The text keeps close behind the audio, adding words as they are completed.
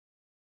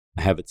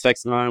I have a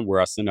text line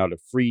where I send out a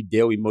free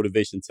daily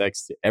motivation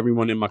text to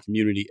everyone in my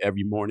community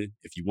every morning.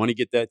 If you want to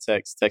get that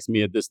text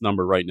me at this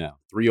number right now,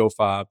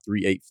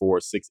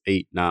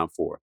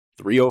 305-384-6894.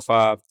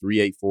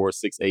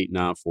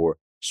 305-384-6894.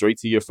 Straight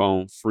to your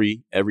phone,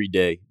 free,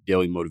 everyday,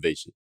 daily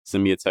motivation.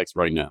 Send me a text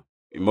right now.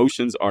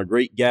 Emotions are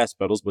great gas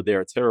pedals, but they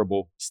are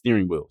terrible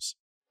steering wheels.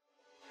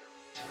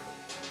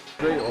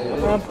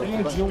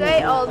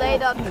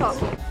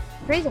 StrayAllDay.com.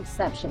 Pretty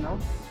exceptional.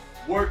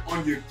 Work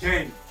on your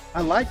game. I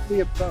like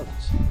the approach.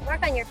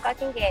 Work on your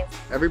fucking game.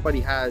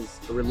 Everybody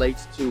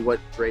relates to what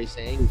Dre's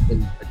saying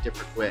in a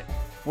different way.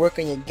 Work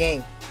on your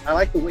game. I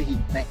like the way he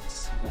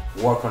thinks.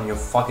 Work on your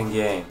fucking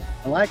game.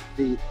 I like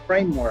the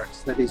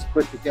frameworks that he's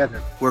put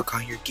together. Work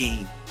on your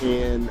game.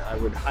 And I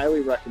would highly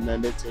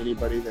recommend it to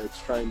anybody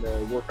that's trying to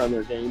work on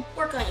their game.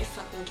 Work on your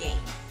fucking game.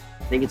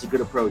 I think it's a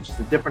good approach. It's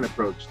a different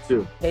approach,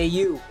 too. Hey,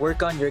 you,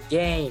 work on your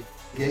game.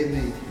 Gave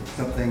me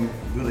something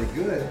really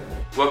good.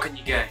 Work on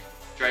your game.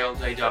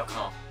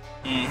 StrayAllDay.com.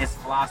 And his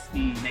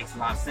philosophy makes a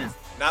lot of sense.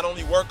 Not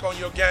only work on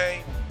your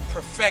game,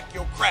 perfect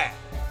your craft.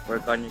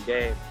 Work on your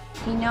game.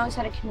 He knows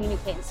how to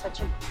communicate in such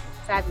a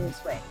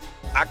fabulous way.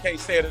 I can't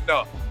say it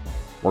enough.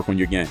 Work on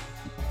your game.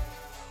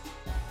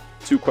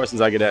 2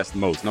 questions I get asked the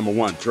most. Number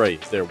 1, Dre,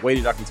 is there a way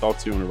that I can talk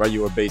to you on a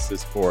regular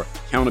basis for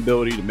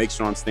accountability, to make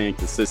sure I'm staying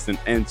consistent,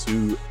 and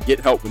to get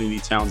help with any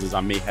challenges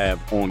I may have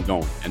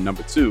ongoing? And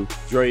number 2,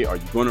 Dre, are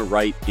you going to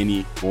write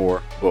any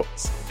more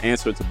books?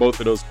 Answer to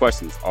both of those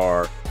questions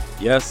are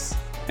yes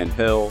and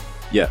hell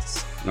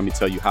yes. Let me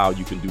tell you how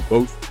you can do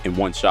both in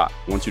one shot.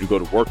 I want you to go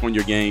to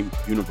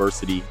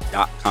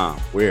workonyourgameuniversity.com,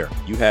 where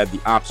you have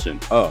the option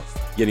of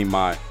getting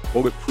my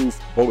Bulletproof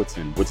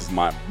Bulletin, which is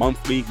my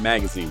monthly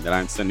magazine that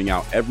I'm sending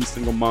out every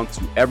single month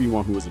to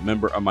everyone who is a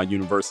member of my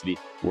university,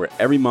 where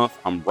every month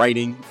I'm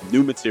writing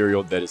new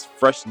material that is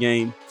fresh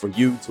game for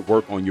you to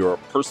work on your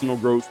personal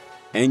growth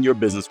and your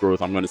business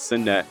growth. I'm going to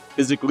send that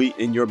physically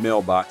in your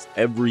mailbox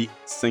every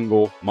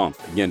single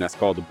month. Again, that's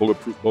called the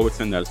Bulletproof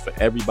Bulletin. That is for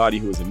everybody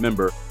who is a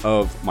member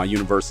of my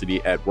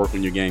university at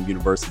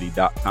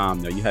workonyourgameuniversity.com.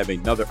 Now, you have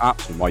another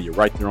option while you're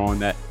right there on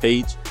that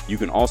page. You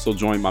can also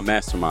join my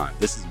mastermind.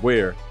 This is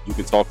where you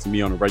can talk to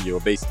me on a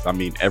regular basis. I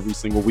mean, every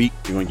single week,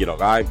 you're going to get a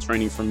live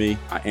training from me.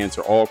 I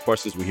answer all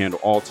questions. We handle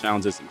all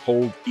challenges and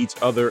hold each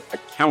other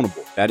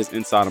accountable. That is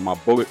inside of my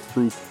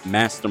Bulletproof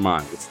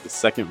Mastermind. It's the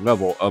second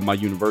level of my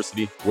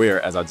university,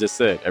 where, as I just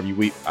said, every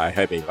week I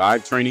have a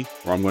live training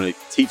where I'm going to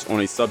teach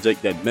on a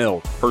subject that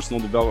melds personal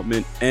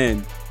development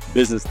and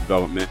business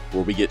development,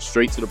 where we get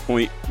straight to the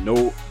point,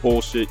 no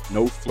bullshit,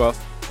 no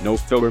fluff, no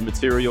filler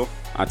material.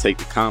 I take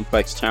the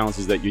complex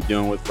challenges that you're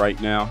dealing with right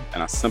now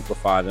and I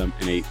simplify them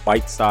in a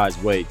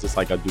bite-sized way, just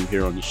like I do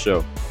here on the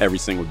show every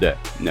single day.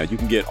 Now, you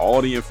can get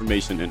all the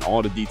information and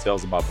all the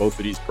details about both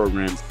of these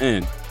programs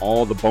and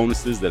all the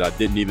bonuses that I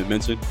didn't even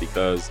mention,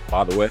 because,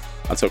 by the way,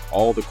 I took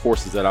all the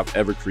courses that I've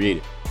ever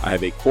created. I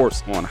have a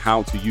course on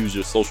how to use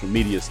your social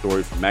media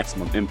story for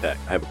maximum impact.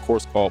 I have a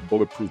course called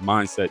Bulletproof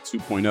Mindset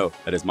 2.0.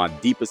 That is my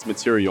deepest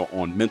material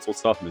on mental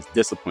toughness,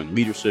 discipline,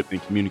 leadership,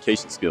 and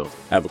communication skills.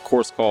 I have a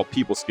course called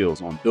People Skills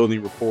on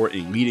building rapport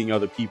and leading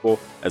other people,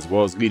 as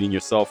well as leading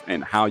yourself,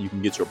 and how you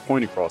can get your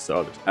point across to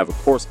others. I have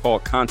a course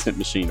called Content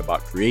Machine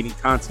about creating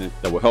content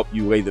that will help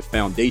you lay the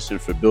foundation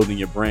for building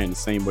your brand the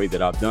same way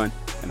that I've done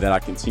and that I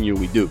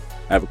continually do.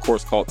 I have a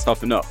course called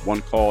Toughen Up,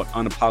 one called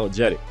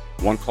Unapologetic,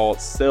 one called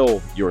Sell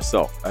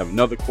Yourself. I have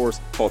another course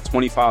called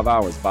 25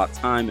 Hours about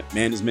time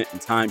management and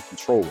time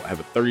control. I have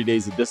a 30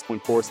 Days of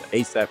Discipline course, an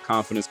ASAP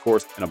Confidence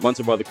course, and a bunch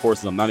of other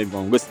courses. I'm not even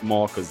going to list them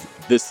all because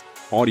this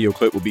audio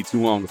clip will be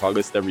too long if I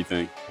list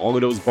everything. All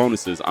of those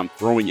bonuses I'm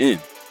throwing in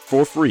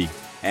for free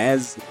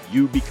as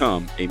you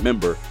become a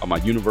member of my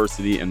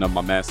university and of my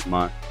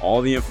mastermind.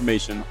 All the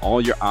information, all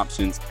your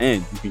options,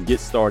 and you can get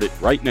started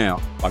right now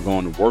by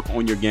going to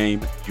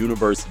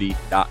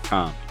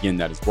workonyourgameuniversity.com. Again,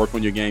 that is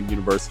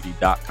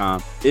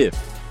workonyourgameuniversity.com.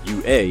 If you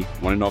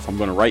want to know if I'm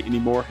going to write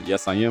anymore,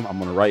 yes, I am. I'm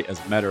going to write. As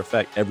a matter of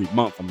fact, every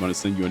month I'm going to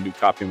send you a new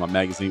copy of my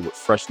magazine with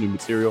fresh new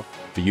material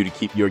for you to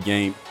keep your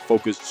game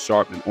focused,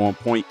 sharp, and on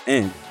point.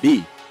 And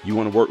B, you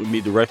want to work with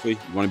me directly,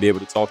 you want to be able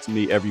to talk to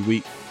me every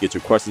week, get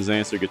your questions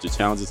answered, get your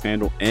challenges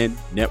handled, and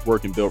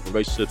network and build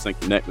relationships and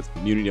connect with a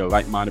community of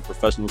like-minded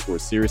professionals who are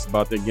serious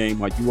about their game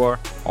like you are.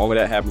 All of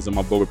that happens in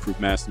my Bulletproof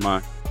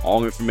Mastermind.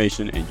 All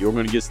information, and you're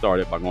going to get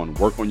started by going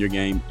to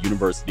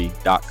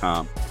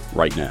workonyourgameuniversity.com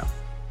right now.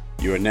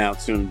 You are now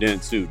tuned in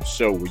to the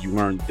show where you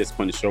learn the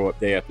discipline to show up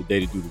day after day,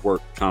 to do the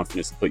work,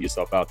 confidence to put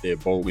yourself out there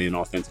boldly and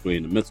authentically,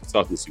 and the mental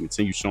toughness to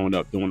continue showing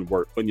up, doing the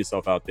work, putting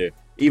yourself out there,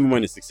 even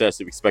when the success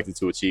you're expected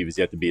to achieve is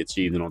yet to be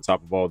achieved. And on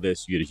top of all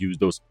this, you get a huge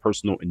dose of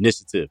personal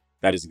initiative.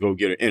 That is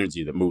go-getter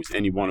energy that moves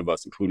any one of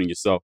us, including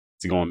yourself,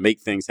 to go and make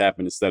things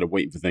happen instead of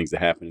waiting for things to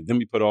happen. And then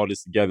we put all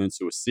this together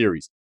into a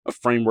series of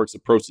frameworks,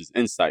 approaches,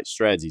 insights,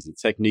 strategies, and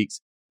techniques,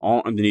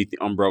 all underneath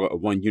the umbrella of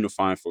one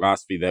unifying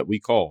philosophy that we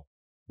call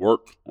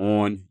Work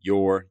on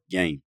Your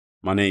Game.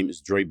 My name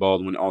is Dre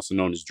Baldwin, also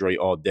known as Dre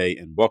All Day,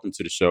 and welcome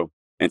to the show.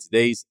 And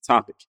today's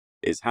topic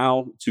is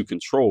how to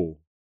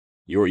control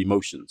your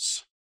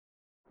emotions.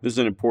 This is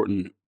an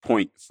important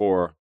point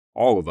for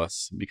all of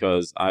us,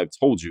 because I've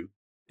told you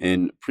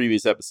in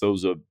previous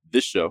episodes of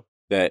this show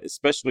that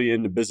especially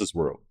in the business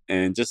world,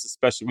 and just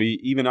especially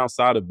even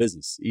outside of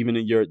business, even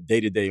in your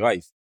day-to-day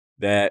life,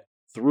 that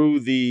through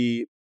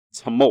the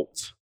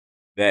tumult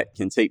that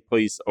can take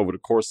place over the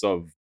course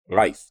of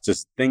life,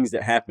 just things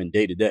that happen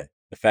day to day,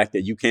 the fact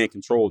that you can't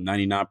control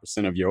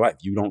 99% of your life,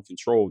 you don't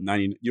control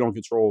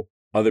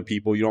other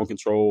people, you don't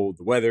control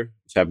the weather,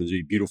 which happens to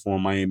be beautiful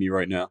in Miami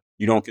right now.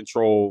 You don't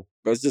control,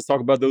 let's just talk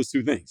about those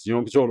two things. You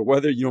don't control the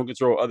weather, you don't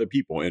control other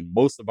people. And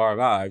most of our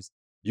lives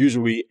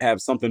usually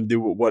have something to do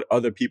with what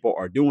other people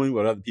are doing,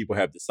 what other people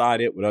have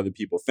decided, what other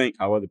people think,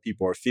 how other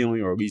people are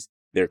feeling, or at least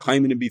they're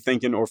claiming to be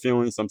thinking or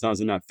feeling. Sometimes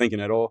they're not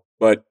thinking at all,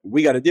 but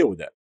we got to deal with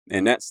that.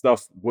 And that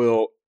stuff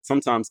will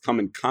sometimes come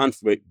in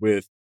conflict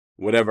with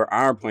whatever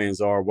our plans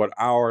are, what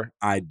our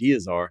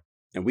ideas are.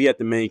 And we have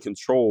to maintain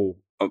control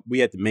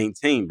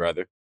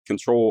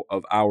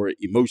of our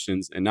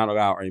emotions and not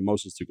allow our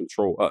emotions to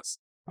control us.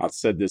 I've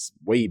said this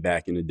way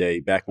back in the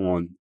day, back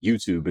on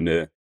YouTube in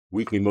the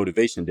weekly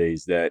motivation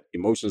days, that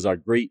emotions are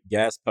great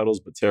gas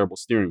pedals, but terrible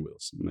steering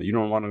wheels. You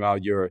don't want to allow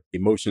your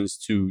emotions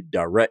to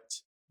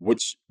direct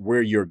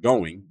where you're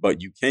going,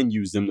 but you can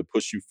use them to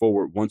push you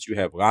forward once you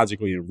have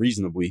logically and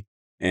reasonably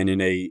and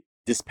in a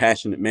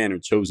dispassionate manner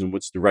chosen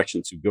which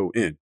direction to go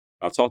in.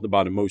 I've talked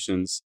about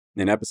emotions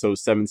in episode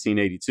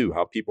 1782,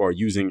 how people are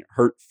using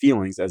hurt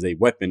feelings as a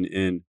weapon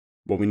in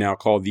what we now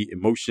call the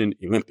Emotion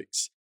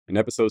Olympics. In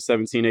episode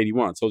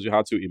 1781, I told you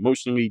how to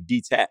emotionally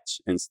detach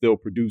and still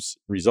produce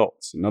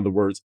results. In other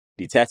words,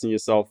 detaching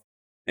yourself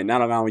and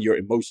not allowing your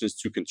emotions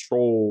to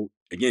control,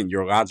 again,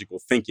 your logical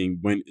thinking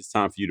when it's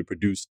time for you to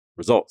produce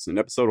results. In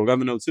episode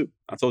 1102,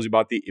 I told you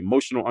about the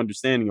emotional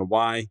understanding of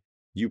why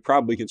you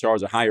probably can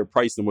charge a higher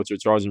price than what you're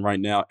charging right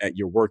now at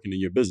your work and in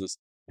your business.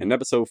 In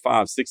episode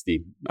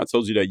 560, I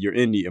told you that you're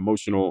in the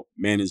emotional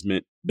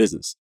management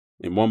business.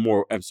 And one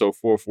more, episode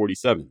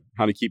 447,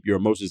 how to keep your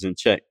emotions in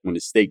check when the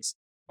stakes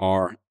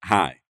are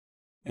high.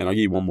 And I'll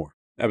give you one more.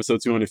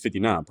 Episode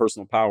 259,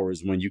 personal power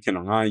is when you can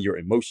align your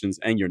emotions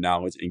and your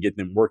knowledge and get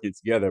them working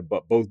together,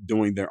 but both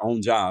doing their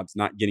own jobs,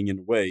 not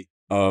either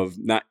of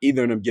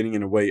them getting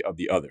in the way of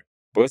the other.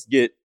 But let's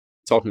get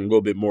talking a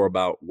little bit more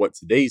about what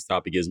today's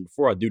topic is. And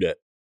before I do that,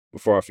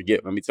 before I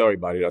forget, let me tell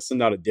everybody that I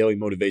send out a daily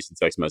motivation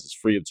text message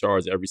free of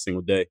charge every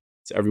single day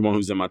to everyone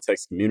who's in my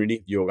text community.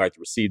 If you would like to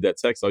receive that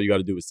text, all you got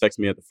to do is text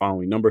me at the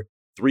following number,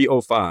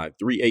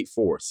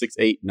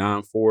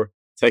 305-384-6894.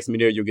 Text me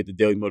there. You'll get the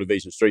daily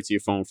motivation straight to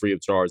your phone free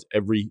of charge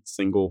every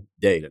single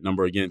day. That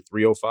number again,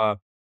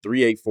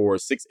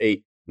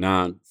 305-384-6894.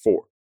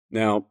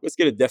 Now, let's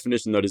get a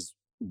definition of this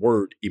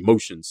word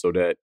emotion so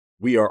that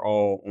we are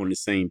all on the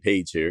same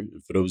page here.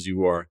 And for those of you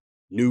who are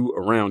new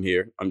around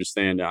here,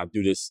 understand that I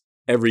do this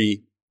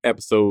every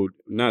episode,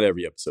 not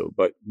every episode,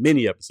 but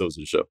many episodes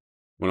of the show.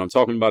 When I'm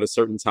talking about a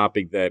certain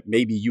topic that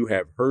maybe you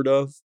have heard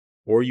of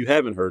or you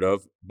haven't heard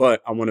of,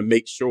 but I want to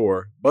make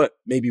sure, but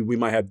maybe we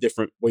might have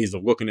different ways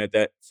of looking at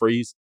that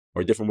phrase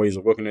or different ways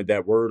of looking at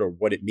that word or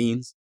what it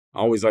means. I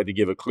always like to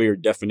give a clear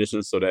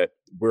definition so that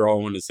we're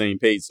all on the same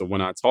page. So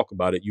when I talk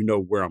about it, you know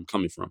where I'm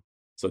coming from.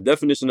 So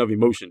definition of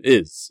emotion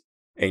is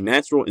a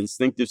natural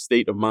instinctive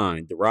state of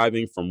mind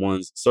deriving from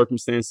one's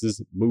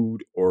circumstances,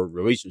 mood, or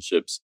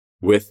relationships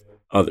with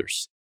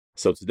others.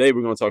 So today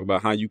we're going to talk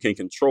about how you can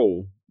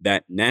control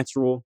that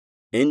natural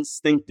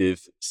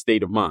instinctive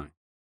state of mind.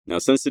 Now,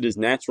 since it is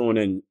natural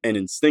and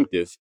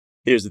instinctive,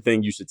 here's the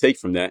thing you should take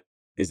from that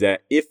is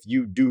that if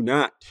you do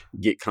not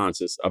get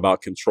conscious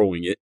about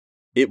controlling it,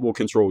 it will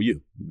control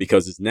you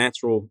because it's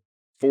natural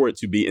for it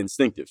to be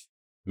instinctive,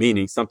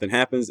 meaning something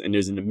happens and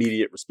there's an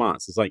immediate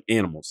response. It's like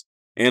animals.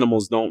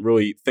 Animals don't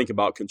really think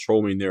about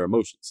controlling their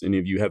emotions. And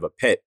if you have a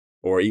pet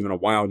or even a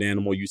wild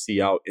animal you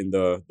see out in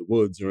the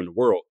woods or in the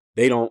world,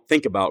 they don't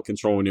think about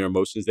controlling their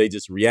emotions. They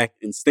just react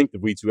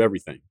instinctively to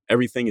everything.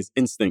 Everything is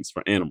instincts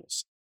for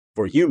animals.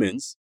 For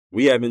humans,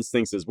 we have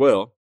instincts as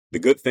well. The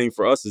good thing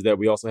for us is that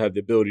we also have the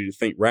ability to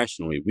think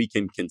rationally. We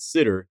can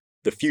consider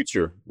the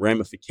future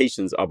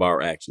ramifications of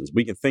our actions.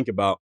 We can think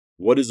about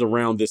what is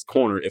around this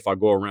corner if I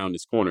go around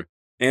this corner.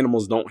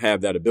 Animals don't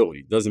have that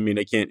ability. Doesn't mean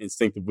they can't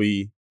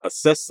instinctively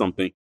assess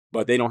something,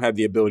 but they don't have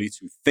the ability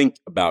to think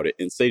about it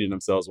and say to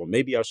themselves, well,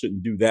 maybe I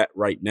shouldn't do that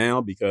right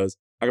now because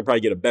I could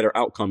probably get a better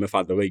outcome if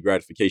I delay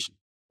gratification.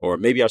 Or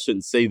maybe I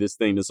shouldn't say this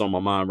thing that's on my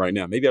mind right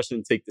now. Maybe I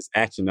shouldn't take this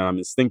action that I'm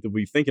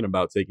instinctively thinking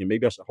about taking.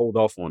 Maybe I should hold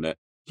off on that.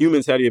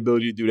 Humans have the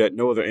ability to do that.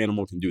 No other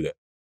animal can do that.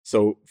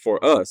 So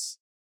for us,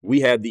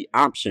 we have the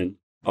option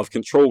of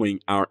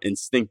controlling our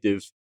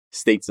instinctive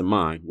states of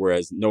mind,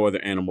 whereas no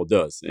other animal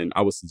does. And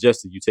I would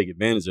suggest that you take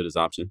advantage of this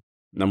option.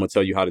 And I'm going to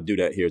tell you how to do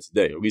that here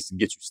today, at least to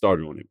get you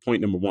started on it.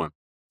 Point number one,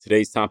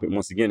 today's topic,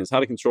 once again, is how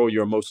to control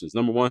your emotions.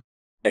 Number one,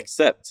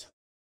 accept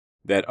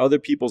that other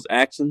people's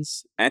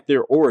actions at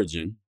their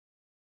origin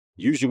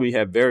usually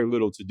have very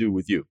little to do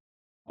with you,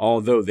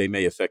 although they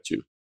may affect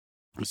you.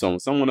 So when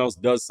someone else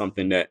does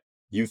something that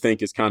you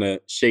think is kind of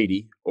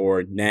shady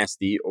or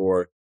nasty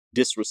or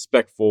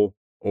disrespectful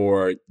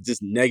or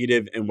just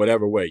negative in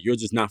whatever way, you're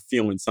just not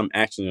feeling some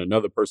action that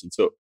another person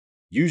took.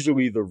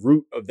 usually the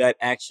root of that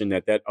action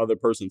that that other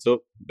person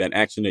took, that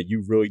action that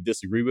you really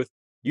disagree with,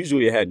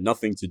 usually it had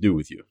nothing to do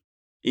with you,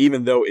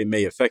 even though it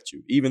may affect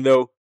you, even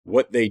though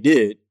what they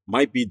did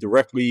might be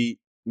directly,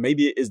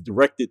 maybe it is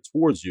directed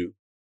towards you.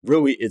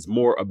 Really, it's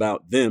more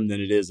about them than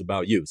it is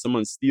about you.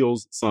 Someone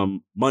steals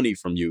some money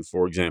from you,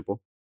 for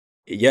example.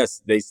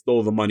 Yes, they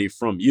stole the money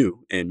from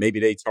you, and maybe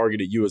they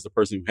targeted you as the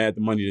person who had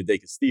the money that they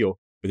could steal.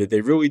 But did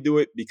they really do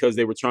it because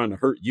they were trying to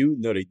hurt you?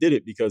 No, they did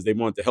it because they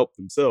wanted to help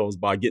themselves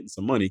by getting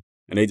some money,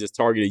 and they just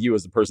targeted you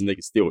as the person they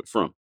could steal it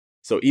from.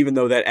 So even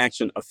though that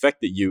action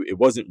affected you, it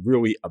wasn't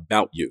really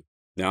about you.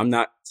 Now, I'm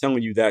not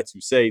telling you that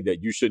to say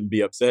that you shouldn't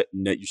be upset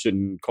and that you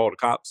shouldn't call the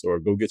cops or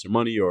go get your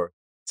money or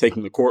take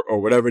them to court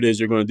or whatever it is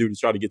you're going to do to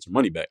try to get your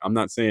money back. I'm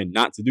not saying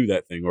not to do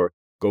that thing or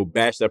go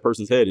bash that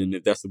person's head. And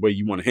if that's the way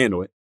you want to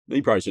handle it, then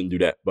you probably shouldn't do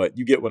that. But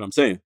you get what I'm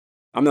saying.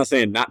 I'm not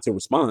saying not to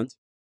respond.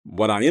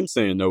 What I am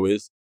saying, though,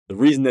 is the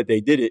reason that they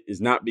did it is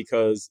not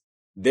because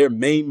their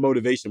main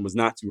motivation was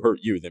not to hurt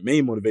you. Their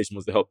main motivation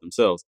was to help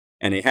themselves.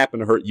 And they happen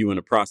to hurt you in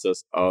the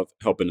process of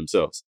helping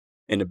themselves.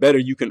 And the better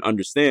you can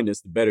understand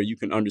this, the better you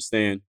can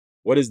understand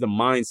what is the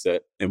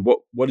mindset and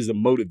what is the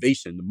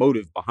motivation, the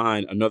motive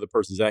behind another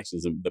person's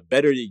actions. And the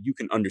better that you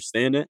can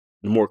understand that,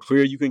 the more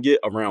clear you can get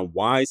around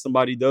why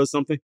somebody does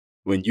something,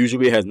 when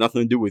usually it has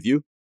nothing to do with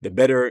you, the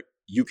better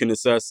you can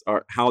assess,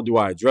 how do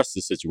I address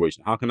this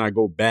situation? How can I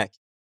go back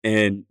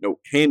and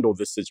handle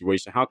this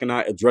situation? How can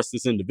I address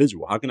this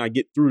individual? How can I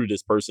get through to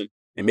this person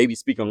and maybe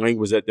speak a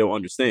language that they'll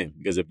understand?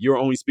 Because if you're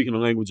only speaking a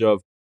language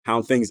of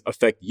how things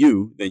affect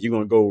you, then you're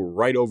going to go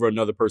right over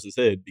another person's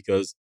head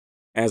because,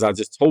 as I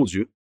just told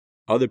you,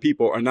 other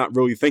people are not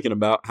really thinking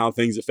about how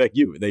things affect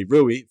you. They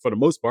really, for the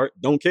most part,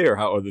 don't care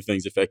how other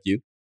things affect you,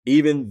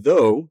 even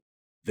though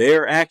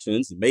their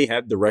actions may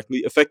have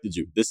directly affected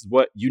you. This is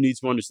what you need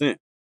to understand.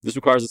 This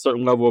requires a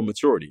certain level of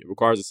maturity. It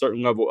requires a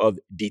certain level of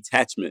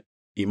detachment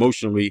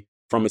emotionally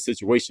from a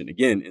situation.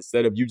 Again,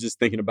 instead of you just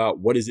thinking about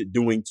what is it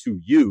doing to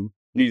you,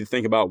 you need to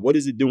think about what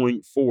is it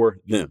doing for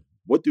them?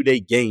 What do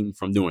they gain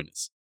from doing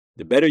this?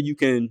 The better you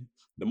can,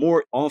 the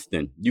more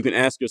often you can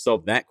ask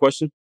yourself that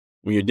question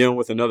when you're dealing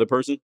with another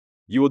person,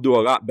 you will do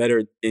a lot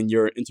better in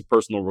your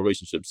interpersonal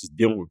relationships, just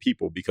dealing with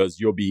people, because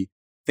you'll be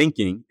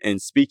thinking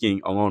and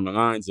speaking along the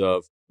lines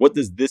of, what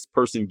does this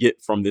person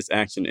get from this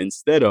action,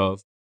 instead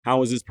of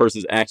how is this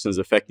person's actions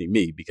affecting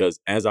me? Because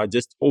as I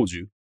just told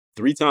you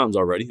 3 times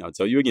already, I'll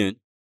tell you again,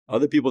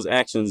 other people's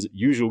actions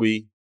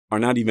usually they're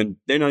not even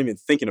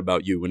thinking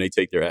about you when they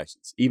take their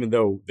actions, even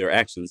though their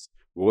actions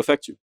will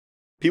affect you.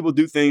 People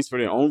do things for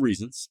their own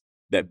reasons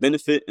that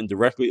benefit and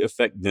directly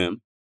affect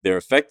them. Their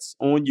effects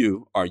on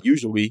you are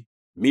usually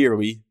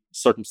merely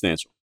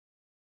circumstantial.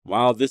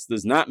 While this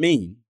does not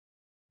mean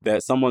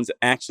that someone's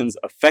actions'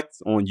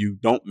 effects on you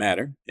don't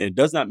matter, and it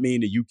does not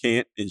mean that you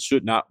can't and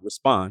should not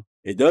respond,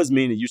 it does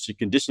mean that you should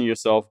condition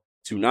yourself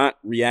to not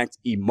react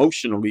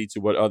emotionally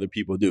to what other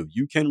people do.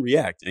 You can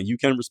react and you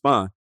can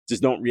respond,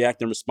 just don't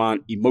react and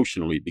respond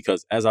emotionally,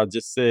 because as I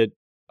just said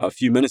a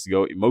few minutes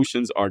ago,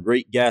 emotions are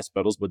great gas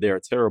pedals, but they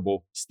are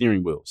terrible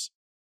steering wheels.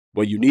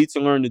 What you need to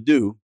learn to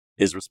do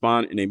is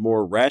respond in a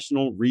more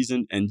rational,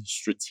 reasoned, and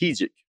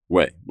strategic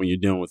way when you're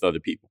dealing with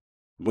other people.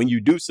 When you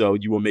do so,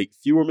 you will make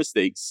fewer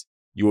mistakes,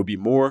 you will be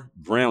more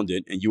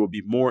grounded, and you will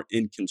be more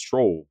in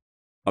control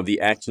of the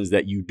actions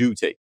that you do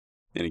take.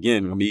 And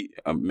again, let me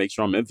make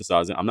sure I'm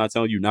emphasizing, I'm not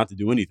telling you not to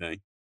do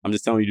anything. I'm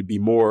just telling you to be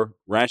more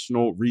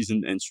rational,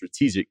 reasoned, and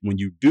strategic when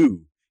you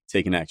do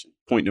take an action.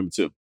 Point number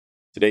 2.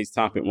 Today's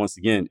topic, once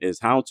again, is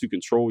how to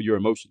control your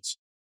emotions.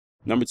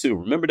 Number 2,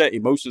 remember that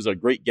emotions are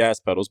great gas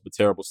pedals, but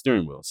terrible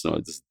steering wheels. So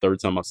this is the 3rd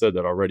time I've said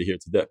that already here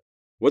today.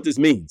 What this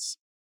means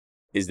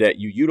is that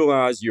you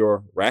utilize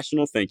your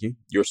rational thinking,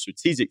 your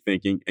strategic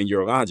thinking, and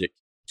your logic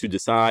to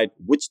decide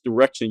which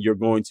direction you're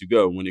going to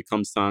go when it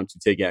comes time to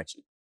take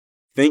action.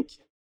 Think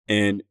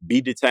and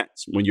be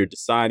detached when you're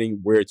deciding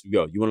where to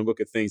go. You want to look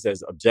at things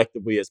as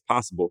objectively as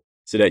possible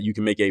so that you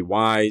can make a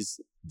wise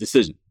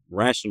decision,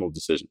 rational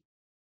decision.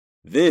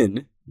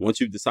 Then, once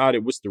you've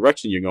decided which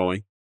direction you're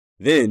going,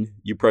 then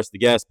you press the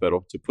gas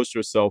pedal to push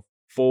yourself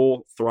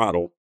full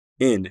throttle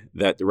in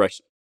that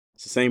direction.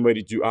 It's the same way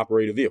that you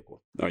operate a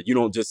vehicle. You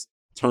don't just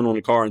turn on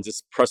the car and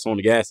just press on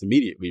the gas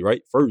immediately,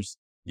 right? First,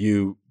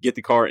 you get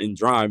the car in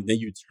drive, then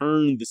you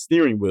turn the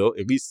steering wheel,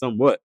 at least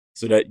somewhat,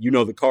 so that you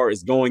know the car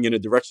is going in a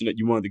direction that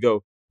you want it to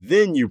go.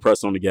 Then you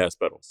press on the gas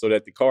pedal so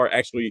that the car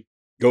actually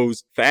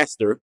goes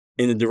faster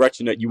in the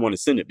direction that you want to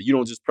send it. But you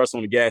don't just press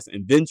on the gas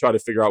and then try to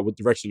figure out what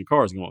direction the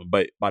car is going.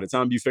 But by the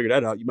time you figure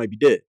that out, you might be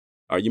dead.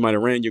 Or you might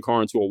have ran your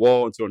car into a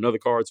wall, into another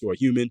car, to a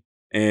human,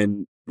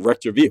 and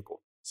wrecked your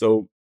vehicle.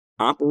 So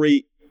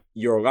operate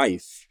your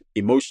life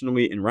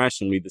emotionally and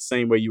rationally the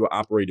same way you would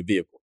operate a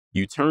vehicle.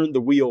 You turn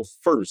the wheel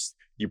first,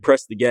 you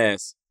press the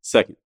gas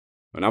second.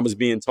 When I was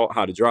being taught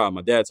how to drive,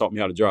 my dad taught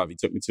me how to drive. He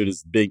took me to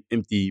this big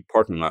empty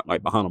parking lot,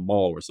 like behind a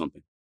mall or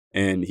something.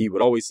 And he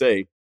would always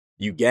say,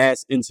 you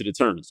gas into the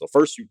turn. So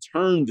first you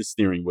turn the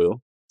steering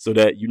wheel so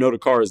that you know the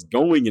car is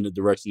going in the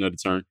direction of the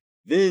turn.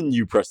 Then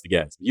you press the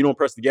gas. You don't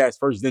press the gas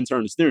first, then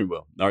turn the steering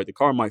wheel. All right, the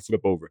car might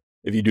flip over.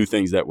 if you do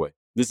things that way.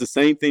 This is the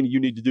same thing that you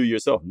need to do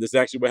yourself. And this is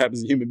actually what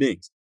happens in human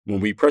beings. When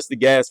we press the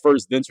gas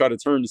first, then try to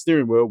turn the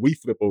steering wheel, we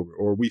flip over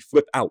or we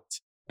flip out,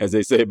 as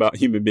they say about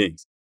human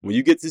beings. When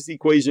you get this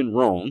equation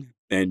wrong,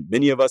 and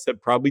many of us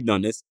have probably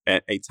done this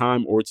at a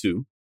time or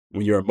two,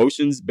 when your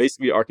emotions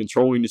basically are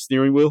controlling the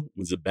steering wheel,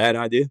 which is a bad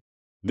idea,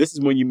 this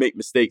is when you make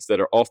mistakes that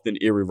are often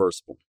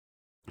irreversible.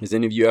 Has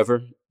any of you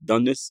ever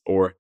done this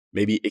or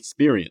maybe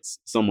experienced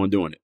someone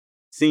doing it,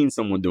 seen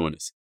someone doing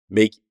this?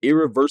 Make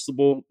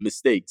irreversible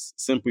mistakes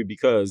simply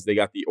because they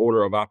got the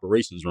order of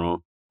operations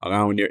wrong,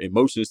 allowing their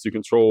emotions to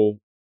control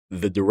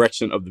the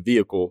direction of the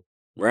vehicle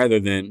rather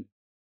than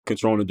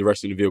controlling the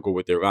direction of the vehicle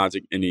with their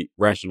logic and the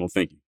rational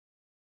thinking.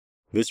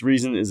 This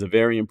reason is a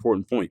very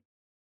important point.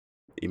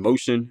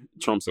 Emotion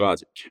trumps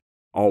logic,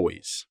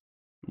 always.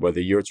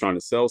 Whether you're trying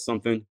to sell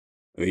something,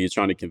 whether you're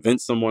trying to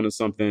convince someone of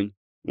something,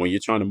 when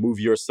you're trying to move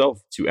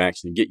yourself to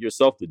action, get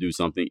yourself to do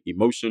something,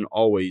 emotion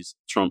always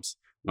trumps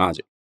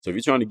logic. So if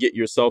you're trying to get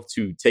yourself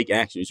to take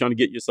action, you're trying to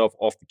get yourself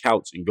off the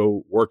couch and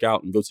go work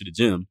out and go to the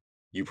gym,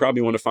 you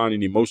probably want to find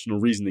an emotional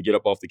reason to get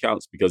up off the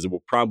couch because it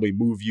will probably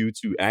move you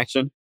to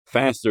action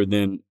faster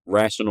than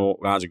rational,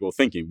 logical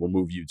thinking will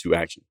move you to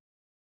action.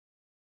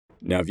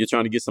 Now, if you're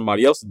trying to get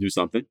somebody else to do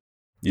something,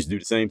 you just do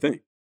the same thing.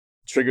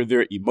 Trigger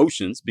their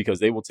emotions because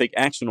they will take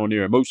action on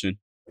their emotion,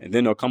 and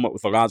then they'll come up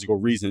with a logical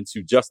reason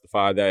to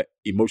justify that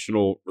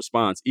emotional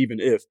response, even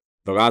if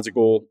the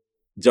logical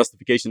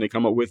justification they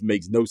come up with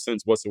makes no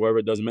sense whatsoever.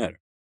 It doesn't matter.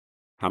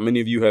 How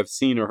many of you have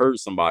seen or heard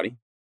somebody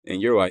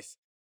in your life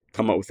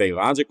come up with a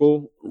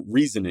logical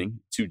reasoning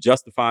to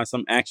justify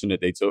some action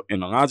that they took,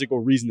 and a logical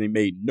reason they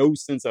made no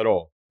sense at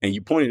all, and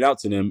you pointed out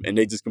to them and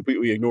they just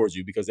completely ignored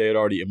you because they had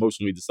already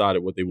emotionally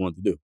decided what they wanted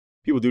to do?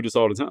 People do this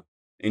all the time.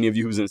 Any of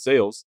you who's in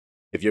sales,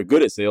 if you're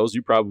good at sales,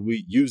 you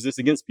probably use this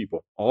against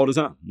people all the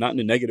time, not in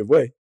a negative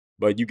way,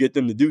 but you get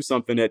them to do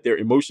something that their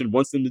emotion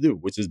wants them to do,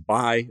 which is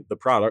buy the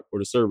product or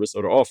the service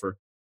or the offer.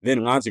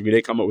 Then logically,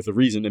 they come up with a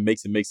reason that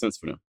makes it make sense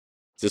for them,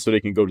 just so they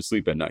can go to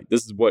sleep at night.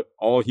 This is what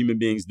all human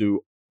beings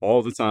do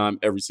all the time,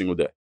 every single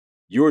day.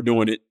 You're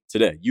doing it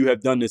today. You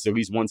have done this at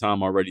least one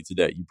time already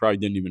today. You probably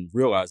didn't even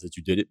realize that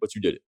you did it, but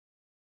you did it.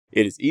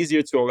 It is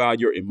easier to allow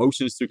your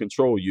emotions to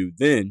control you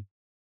than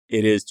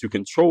it is to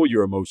control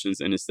your emotions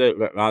and instead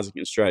let logic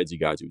and strategy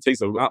guide you. It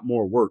takes a lot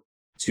more work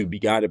to be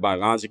guided by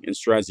logic and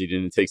strategy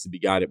than it takes to be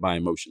guided by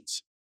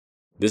emotions.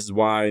 This is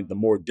why the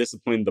more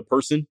disciplined the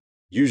person,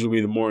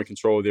 usually the more in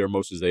control of their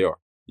emotions they are.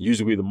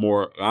 Usually the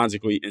more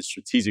logically and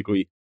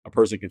strategically a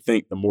person can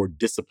think, the more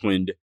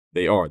disciplined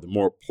they are, the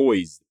more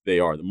poised they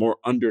are, the more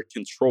under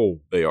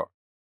control they are.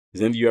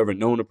 Has any of you ever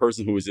known a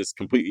person who is just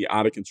completely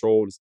out of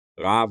control, this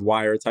live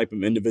wire type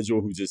of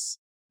individual who just,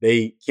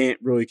 they can't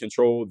really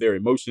control their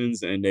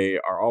emotions and they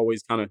are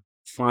always kind of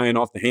flying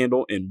off the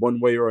handle in one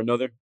way or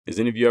another? Has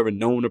any of you ever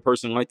known a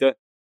person like that?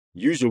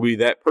 Usually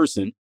that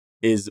person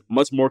is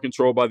much more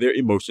controlled by their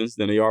emotions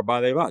than they are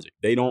by their logic.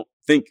 They don't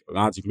think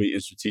logically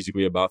and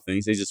strategically about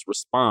things. They just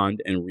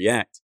respond and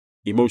react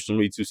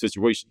emotionally to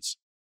situations.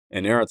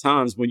 And there are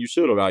times when you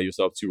should allow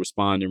yourself to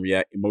respond and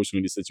react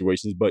emotionally to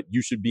situations, but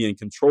you should be in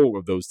control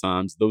of those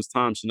times. Those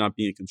times should not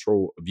be in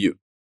control of you.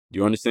 Do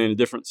you understand the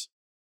difference?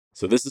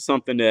 So this is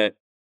something that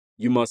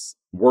you must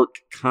work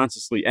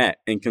consciously at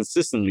and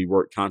consistently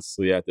work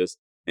consciously at this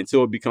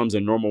until it becomes a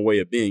normal way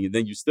of being. And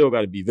then you still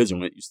got to be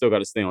vigilant. You still got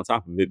to stay on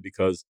top of it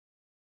because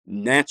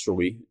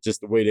naturally,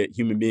 just the way that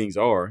human beings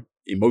are,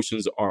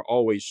 emotions are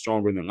always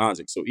stronger than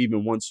logic. So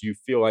even once you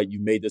feel like you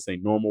made this a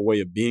normal way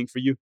of being for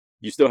you,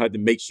 you still have to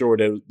make sure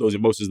that those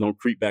emotions don't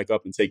creep back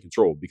up and take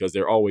control because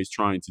they're always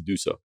trying to do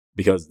so.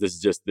 Because this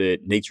is just the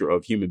nature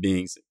of human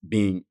beings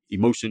being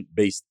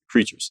emotion-based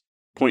creatures.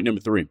 Point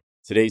number 3.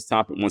 Today's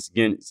topic, once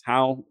again, is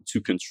how to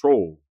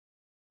control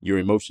your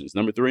emotions.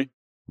 Number 3,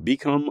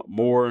 become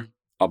more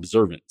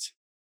observant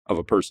of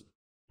a person.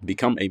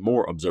 Become a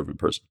more observant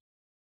person.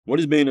 What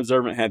does being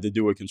observant have to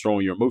do with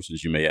controlling your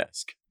emotions, you may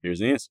ask? Here's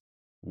the answer.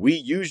 We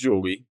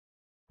usually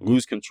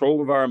lose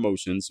control of our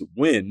emotions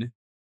when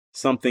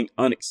something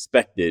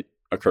unexpected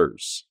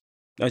occurs.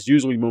 That's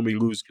usually when we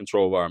lose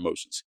control of our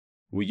emotions.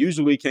 We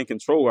usually can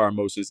control our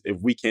emotions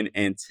if we can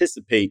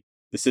anticipate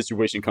the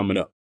situation coming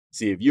up.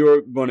 See, if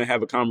you're going to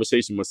have a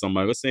conversation with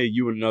somebody, let's say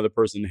you and another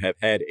person have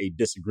had a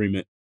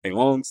disagreement, a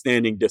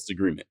long-standing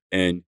disagreement,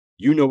 and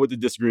you know what the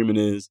disagreement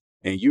is,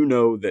 and you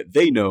know that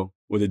they know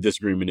what the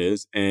disagreement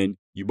is, and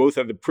you both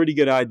have a pretty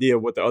good idea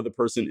of what the other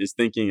person is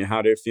thinking and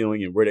how they're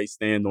feeling and where they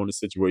stand on the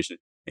situation.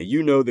 And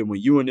you know that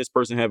when you and this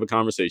person have a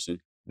conversation,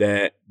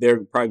 that there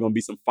are probably going to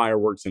be some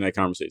fireworks in that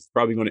conversation. It's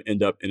probably going to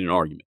end up in an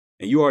argument.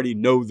 And you already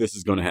know this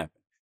is going to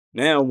happen.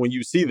 Now, when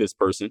you see this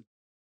person,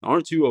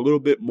 aren't you a little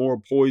bit more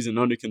poised and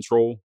under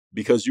control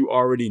because you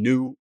already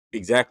knew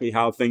exactly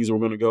how things were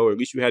going to go? Or at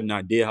least you had an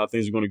idea how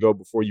things were going to go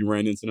before you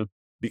ran into them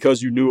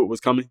because you knew it was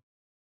coming?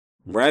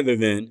 Rather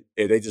than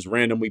if they just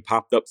randomly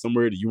popped up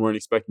somewhere that you weren't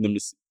expecting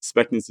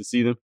to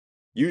see them.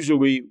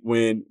 Usually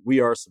when we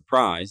are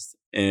surprised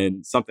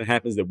and something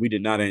happens that we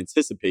did not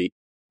anticipate,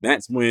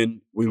 that's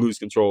when we lose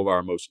control of our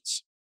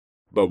emotions.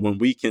 But when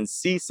we can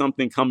see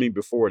something coming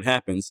before it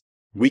happens,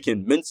 We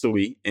can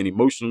mentally and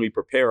emotionally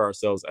prepare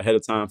ourselves ahead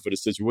of time for the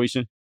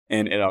situation,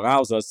 and it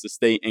allows us to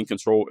stay in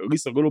control at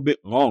least a little bit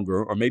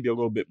longer, or maybe a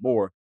little bit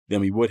more than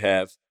we would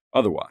have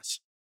otherwise.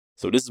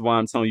 So this is why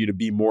I'm telling you to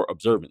be more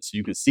observant, so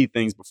you can see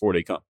things before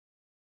they come.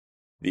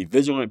 The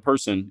vigilant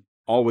person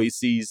always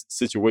sees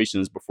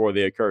situations before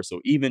they occur. So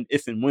even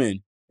if and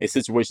when a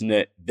situation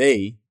that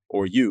they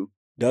or you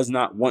does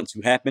not want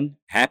to happen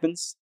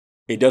happens,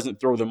 it doesn't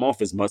throw them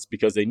off as much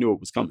because they knew it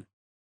was coming.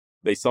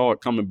 They saw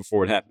it coming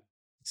before it happened.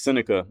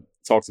 Seneca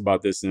talks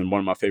about this in one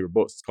of my favorite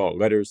books. It's called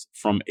Letters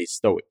from a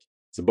Stoic.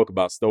 It's a book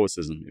about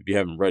stoicism. If you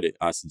haven't read it,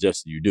 I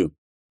suggest you do.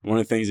 One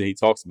of the things that he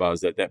talks about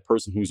is that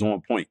person who's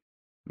on point,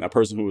 that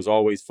person who is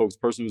always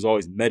focused, person who's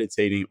always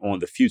meditating on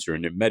the future,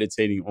 and they're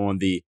meditating on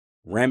the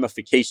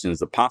ramifications,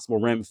 the possible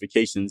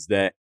ramifications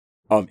that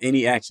of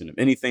any action, of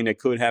anything that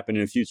could happen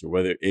in the future,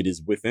 whether it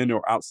is within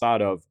or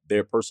outside of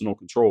their personal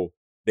control,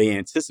 they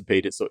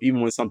anticipate it. So even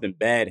when something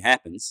bad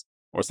happens,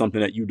 or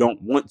something that you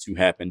don't want to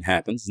happen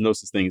happens, there's no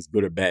such thing as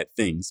good or bad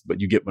things,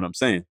 but you get what I'm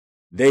saying.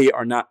 They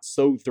are not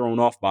so thrown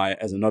off by it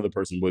as another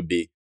person would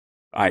be.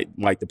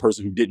 Like the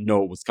person who didn't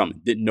know it was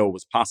coming, didn't know it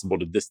was possible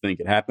that this thing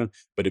could happen.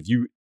 But if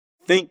you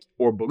think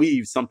or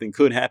believe something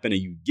could happen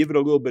and you give it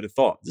a little bit of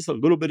thought, just a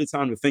little bit of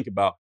time to think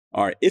about,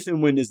 all right, if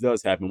and when this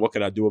does happen, what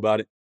could I do about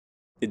it?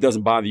 It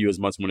doesn't bother you as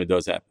much when it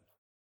does happen.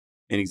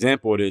 An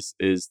example of this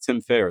is Tim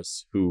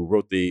Ferriss, who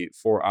wrote the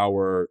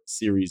 4-Hour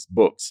series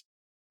books.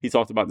 He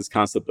talked about this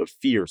concept of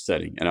fear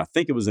setting. And I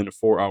think it was in the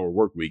 4-Hour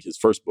Workweek, his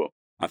first book.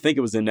 I think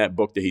it was in that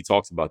book that he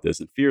talks about this.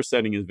 And fear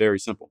setting is very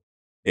simple.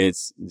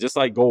 It's just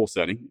like goal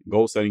setting.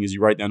 Goal setting is you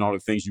write down all the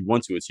things you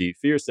want to achieve.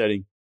 Fear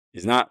setting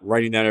is not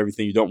writing down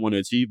everything you don't want to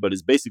achieve, but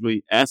it's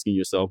basically asking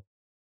yourself,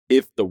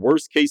 if the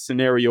worst case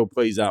scenario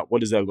plays out,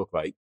 what does that look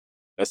like?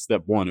 That's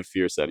step one of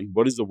fear setting.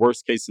 What is the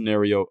worst case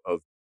scenario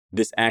of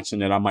this action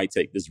that I might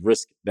take, this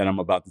risk that I'm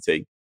about to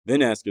take?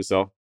 Then ask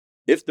yourself,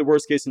 if the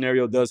worst case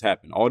scenario does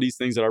happen, all these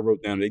things that I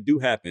wrote down, they do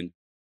happen,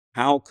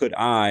 how could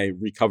I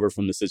recover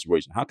from the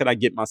situation? How could I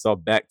get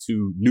myself back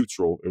to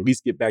neutral, or at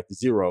least get back to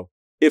zero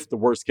if the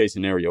worst case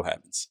scenario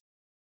happens?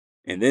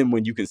 And then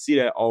when you can see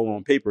that all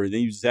on paper,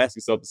 then you just ask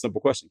yourself the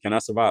simple question, can I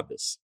survive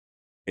this?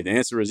 If the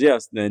answer is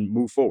yes, then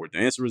move forward. The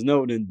answer is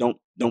no, then don't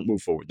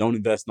move forward. Don't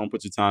invest. Don't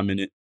put your time in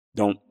it.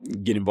 Don't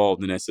get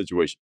involved in that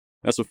situation.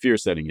 That's what fear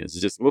setting is.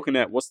 It's just looking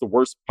at what's the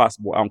worst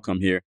possible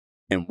outcome here,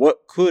 and what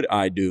could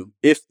I do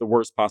if the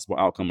worst possible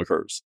outcome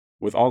occurs,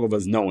 with all of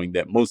us knowing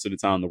that most of the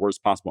time the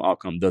worst possible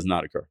outcome does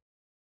not occur.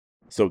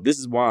 So this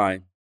is why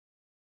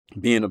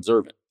being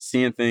observant,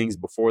 seeing things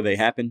before they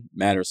happen,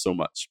 matters so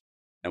much.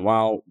 And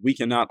while we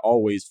cannot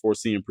always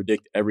foresee and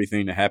predict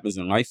everything that happens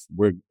in life,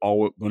 we're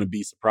all going to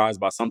be surprised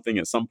by something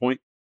at some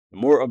point. The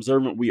more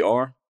observant we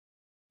are,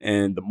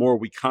 and the more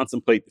we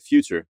contemplate the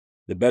future,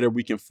 the better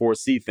we can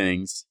foresee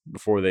things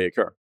before they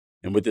occur.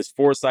 And with this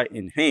foresight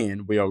in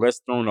hand, we are less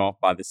thrown off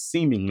by the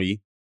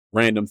seemingly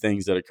random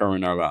things that occur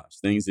in our lives,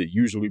 things that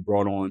usually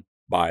brought on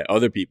by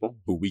other people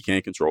who we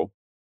can't control,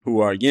 who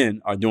are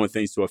doing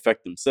things to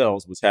affect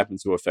themselves, which happen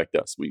to affect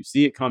us. When you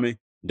see it coming,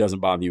 it doesn't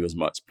bother you as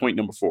much. Point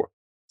number 4.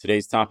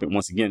 Today's topic,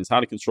 once again, is how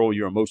to control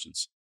your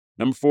emotions.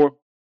 Number 4,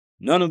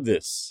 none of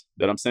this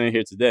that I'm saying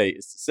here today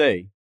is to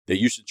say that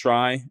you should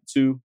try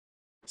to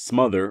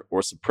smother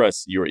or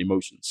suppress your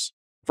emotions.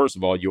 First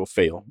of all, you'll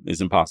fail. It's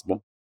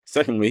impossible.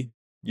 Secondly,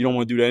 you don't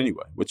want to do that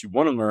anyway. What you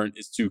want to learn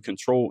is to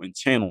control and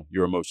channel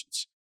your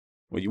emotions.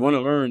 What you want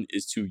to learn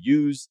is to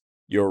use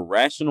your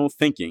rational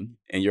thinking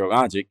and your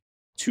logic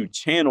to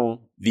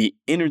channel the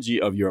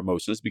energy of your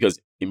emotions, because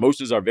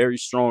emotions are very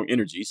strong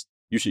energies.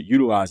 You should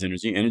utilize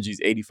energy. Energy is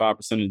 85%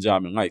 of the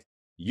job in life.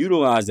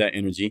 Utilize that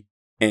energy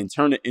and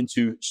turn it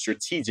into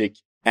strategic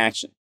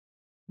action.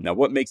 Now,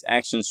 what makes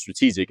action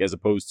strategic as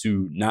opposed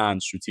to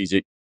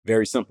non-strategic?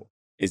 Very simple.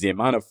 Is the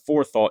amount of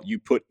forethought you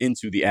put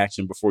into the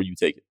action before you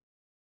take it.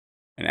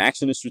 An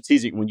action is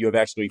strategic when you have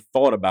actually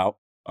thought about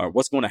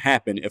what's going to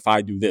happen if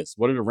I do this.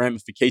 What are the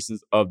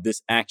ramifications of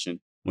this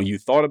action? When you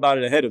thought about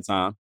it ahead of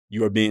time,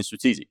 you are being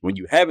strategic. When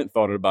you haven't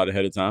thought about it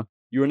ahead of time,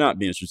 you are not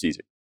being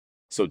strategic.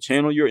 So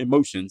channel your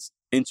emotions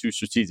into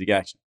strategic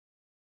action.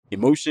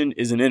 Emotion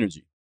is an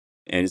energy,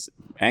 and it's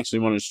actually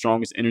one of the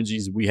strongest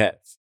energies we have.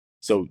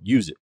 So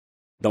use it.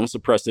 Don't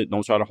suppress it.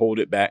 Don't try to hold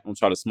it back. Don't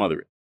try to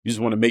smother it. You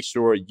just want to make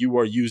sure you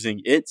are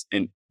using it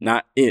and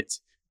not it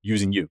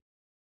using you.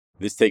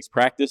 This takes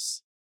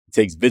practice, it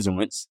takes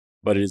vigilance,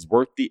 but it is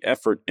worth the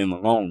effort in the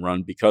long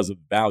run because of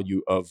the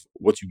value of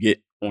what you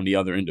get on the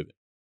other end of it.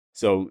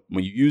 So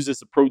when you use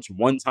this approach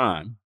one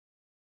time,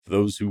 for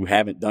those who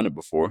haven't done it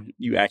before,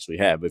 you actually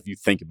have. If you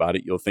think about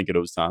it, you'll think of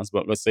those times.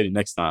 But let's say the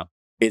next time,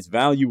 its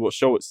value will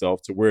show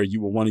itself to where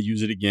you will want to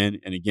use it again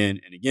and again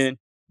and again.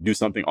 Do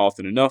something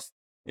often enough.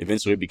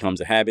 Eventually it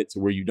becomes a habit to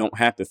where you don't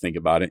have to think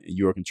about it and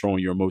you are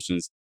controlling your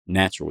emotions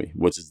naturally,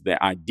 which is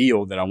the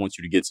ideal that I want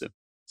you to get to.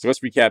 So let's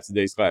recap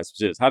today's class,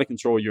 which is how to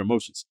control your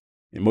emotions.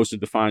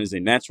 Emotions defined as a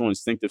natural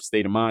instinctive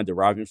state of mind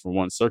deriving from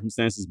one's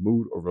circumstances,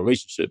 mood, or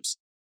relationships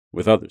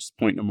with others.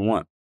 Point number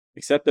 1,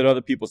 accept that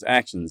other people's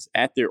actions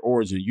at their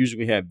origin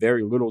usually have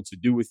very little to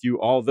do with you,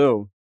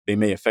 although they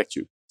may affect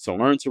you. So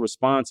learn to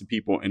respond to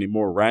people in a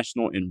more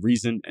rational and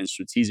reasoned and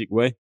strategic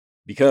way,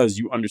 because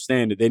you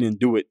understand that they didn't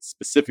do it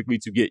specifically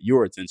to get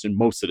your attention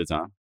most of the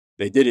time.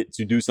 They did it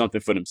to do something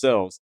for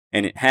themselves,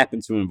 and it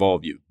happened to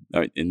involve you.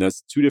 All right? And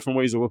that's two different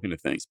ways of looking at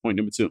things. Point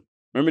number 2.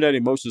 Remember that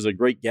emotions are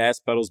great gas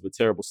pedals but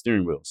terrible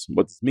steering wheels.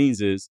 What this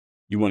means is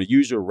you want to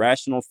use your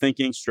rational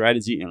thinking,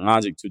 strategy, and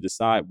logic to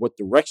decide what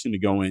direction to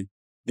go in.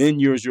 Then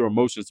use your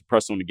emotions to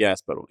press on the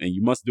gas pedal. And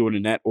you must do it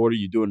in that order.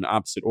 You do it in the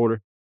opposite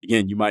order.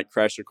 Again, you might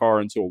crash your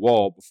car into a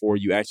wall before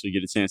you actually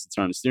get a chance to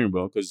turn the steering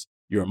wheel because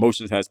your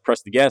emotions has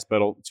pressed the gas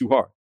pedal too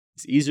hard.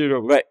 It's easier to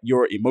let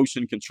your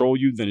emotion control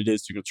you than it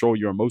is to control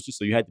your emotions.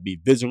 So you have to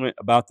be vigilant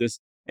about this,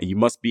 and you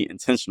must be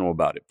intentional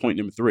about it. Point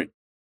number 3,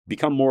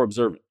 become more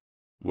observant.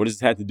 What does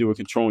it have to do with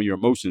controlling your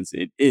emotions?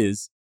 It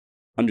is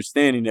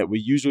understanding that we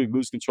usually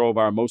lose control of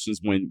our emotions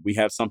when we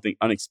have something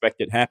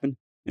unexpected happen.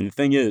 And the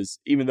thing is,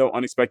 even though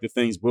unexpected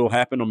things will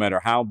happen, no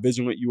matter how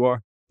vigilant you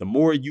are, the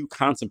more you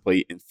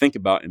contemplate and think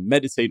about and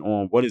meditate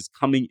on what is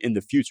coming in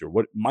the future,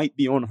 what might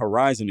be on the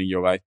horizon in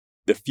your life,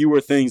 the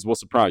fewer things will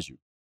surprise you.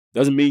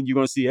 Doesn't mean you're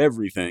going to see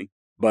everything,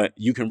 but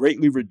you can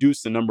greatly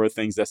reduce the number of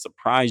things that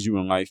surprise you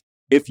in life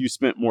if you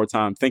spent more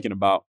time thinking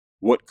about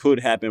what could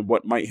happen,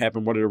 what might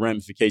happen, what are the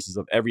ramifications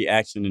of every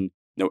action and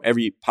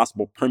every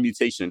possible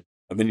permutation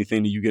of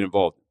anything that you get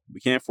involved in. We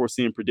can't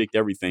foresee and predict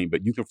everything,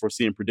 but you can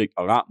foresee and predict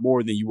a lot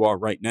more than you are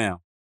right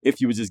now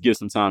if you would just give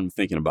some time to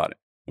thinking about it.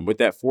 And with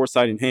that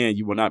foresight in hand,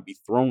 you will not be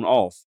thrown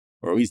off,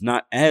 or at least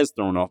not as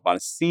thrown off by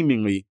the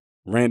seemingly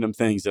random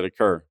things that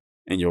occur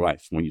in your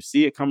life. When you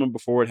see it coming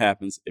before it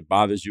happens, it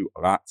bothers you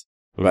a lot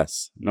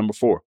less. Number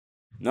 4,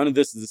 none of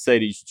this is to say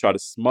that you should try to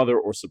smother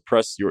or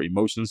suppress your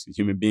emotions. As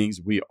human beings,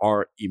 we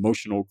are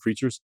emotional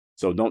creatures.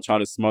 So don't try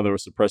to smother or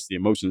suppress the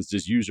emotions.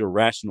 Just use your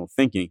rational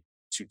thinking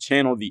to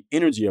channel the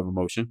energy of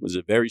emotion, which is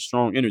a very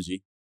strong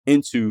energy,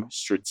 into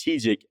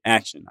strategic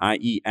action,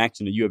 i.e.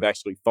 action that you have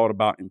actually thought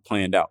about and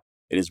planned out.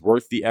 It is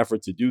worth the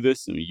effort to do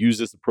this, and you use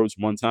this approach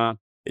one time,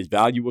 its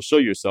value will show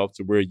yourself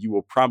to where you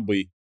will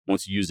probably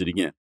want to use it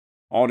again.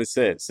 All that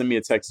said, send me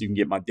a text. You can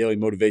get my daily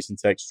motivation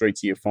text straight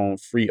to your phone,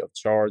 free of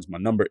charge. My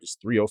number is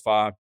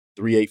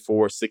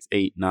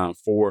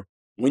 305-384-6894.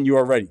 When you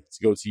are ready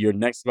to go to your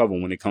next level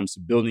when it comes to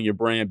building your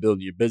brand,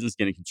 building your business,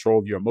 getting control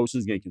of your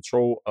emotions, getting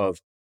control of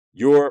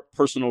your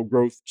personal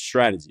growth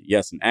strategy.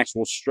 Yes, an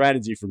actual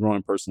strategy for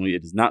growing personally.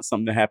 It is not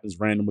something that happens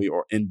randomly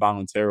or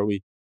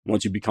involuntarily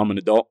once you become an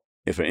adult.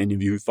 If for any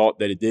of you who thought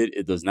that it did,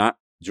 it does not.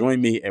 Join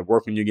me at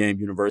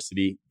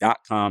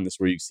workonyourgameuniversity.com. That's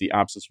where you can see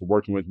options for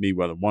working with me,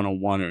 whether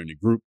one-on-one or in a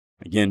group.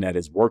 Again, that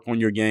is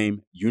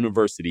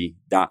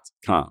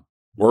workonyourgameuniversity.com.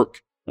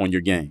 Work on your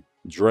game.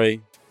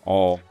 Dre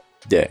all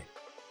day.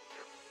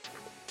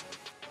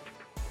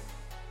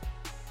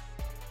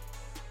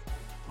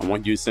 I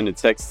want you to send a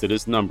text to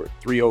this number,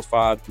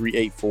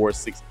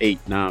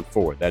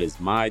 305-384-6894. That is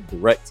my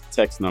direct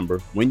text number.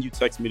 When you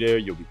text me there,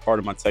 you'll be part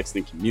of my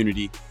texting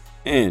community.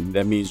 And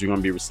that means you're going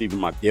to be receiving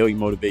my daily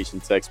motivation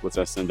text, which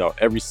I send out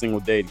every single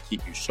day to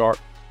keep you sharp,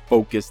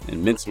 focused,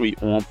 and mentally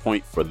on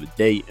point for the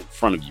day in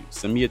front of you.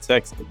 Send me a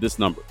text at this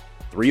number,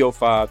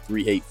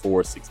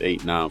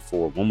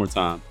 305-384-6894. One more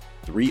time,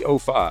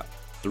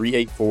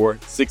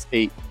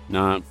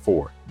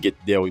 305-384-6894. Get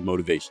the daily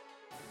motivation.